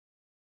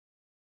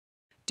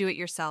Do it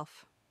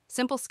yourself.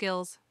 Simple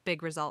skills,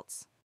 big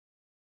results.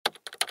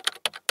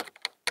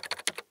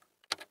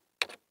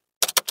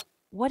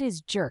 What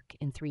is jerk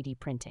in 3D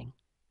printing?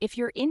 If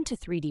you're into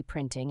 3D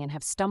printing and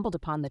have stumbled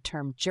upon the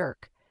term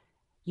jerk,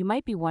 you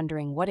might be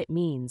wondering what it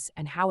means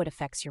and how it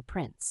affects your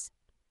prints.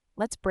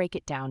 Let's break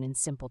it down in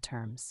simple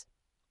terms.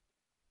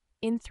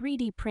 In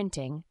 3D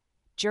printing,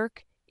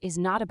 jerk is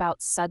not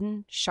about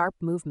sudden, sharp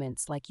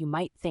movements like you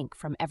might think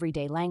from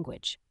everyday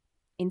language.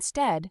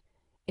 Instead,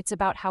 it's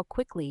about how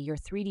quickly your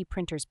 3D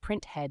printer's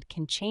print head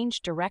can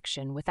change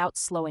direction without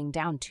slowing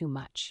down too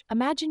much.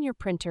 Imagine your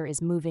printer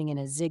is moving in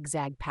a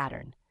zigzag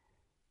pattern.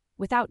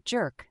 Without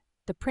jerk,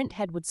 the print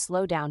head would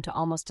slow down to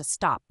almost a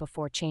stop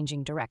before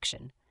changing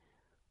direction,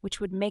 which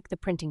would make the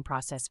printing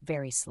process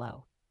very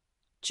slow.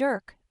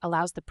 Jerk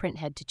allows the print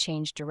head to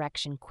change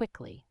direction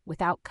quickly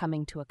without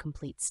coming to a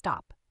complete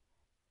stop.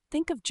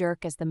 Think of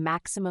jerk as the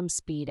maximum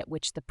speed at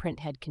which the print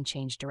head can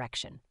change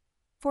direction.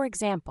 For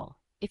example,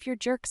 if your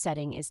jerk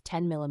setting is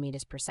 10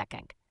 millimeters per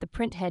second, the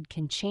print head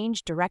can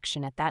change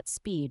direction at that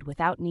speed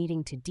without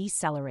needing to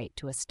decelerate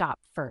to a stop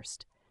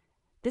first.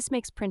 This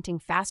makes printing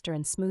faster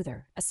and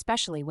smoother,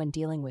 especially when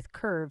dealing with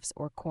curves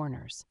or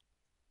corners.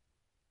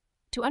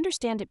 To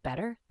understand it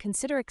better,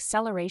 consider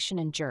acceleration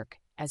and jerk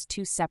as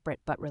two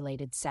separate but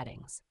related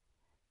settings.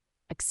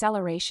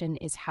 Acceleration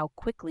is how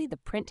quickly the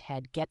print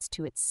head gets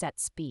to its set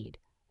speed,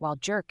 while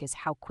jerk is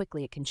how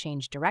quickly it can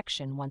change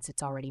direction once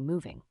it's already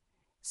moving.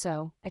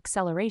 So,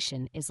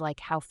 acceleration is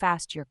like how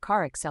fast your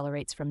car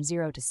accelerates from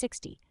 0 to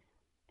 60,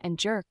 and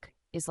jerk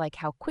is like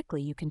how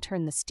quickly you can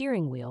turn the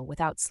steering wheel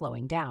without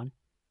slowing down.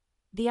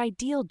 The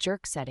ideal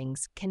jerk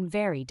settings can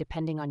vary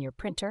depending on your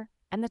printer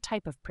and the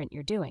type of print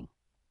you're doing.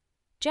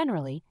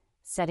 Generally,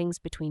 settings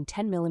between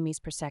 10 millimeters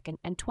per second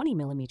and 20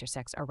 millimeters per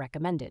second are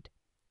recommended.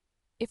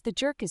 If the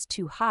jerk is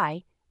too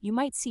high, you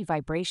might see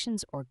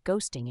vibrations or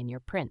ghosting in your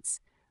prints,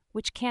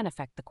 which can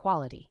affect the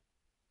quality.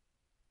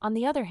 On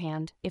the other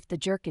hand, if the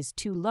jerk is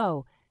too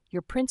low,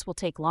 your prints will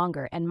take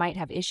longer and might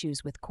have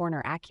issues with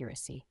corner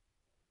accuracy.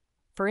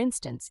 For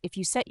instance, if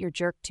you set your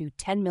jerk to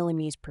 10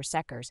 millimeters per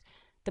second,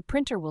 the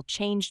printer will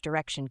change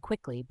direction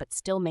quickly but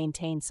still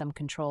maintain some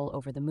control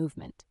over the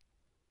movement.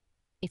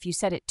 If you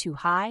set it too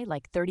high,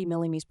 like 30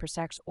 millimeters per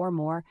second or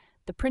more,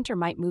 the printer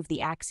might move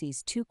the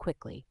axes too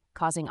quickly,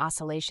 causing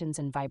oscillations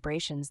and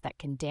vibrations that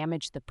can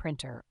damage the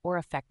printer or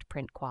affect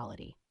print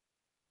quality.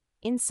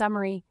 In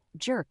summary,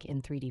 jerk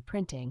in 3D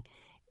printing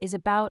is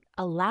about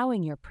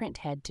allowing your print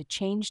head to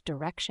change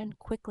direction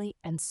quickly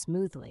and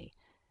smoothly,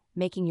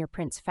 making your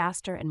prints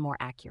faster and more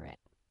accurate.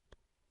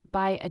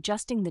 By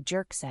adjusting the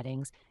jerk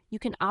settings, you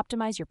can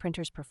optimize your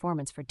printer's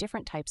performance for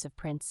different types of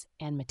prints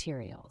and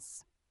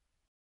materials.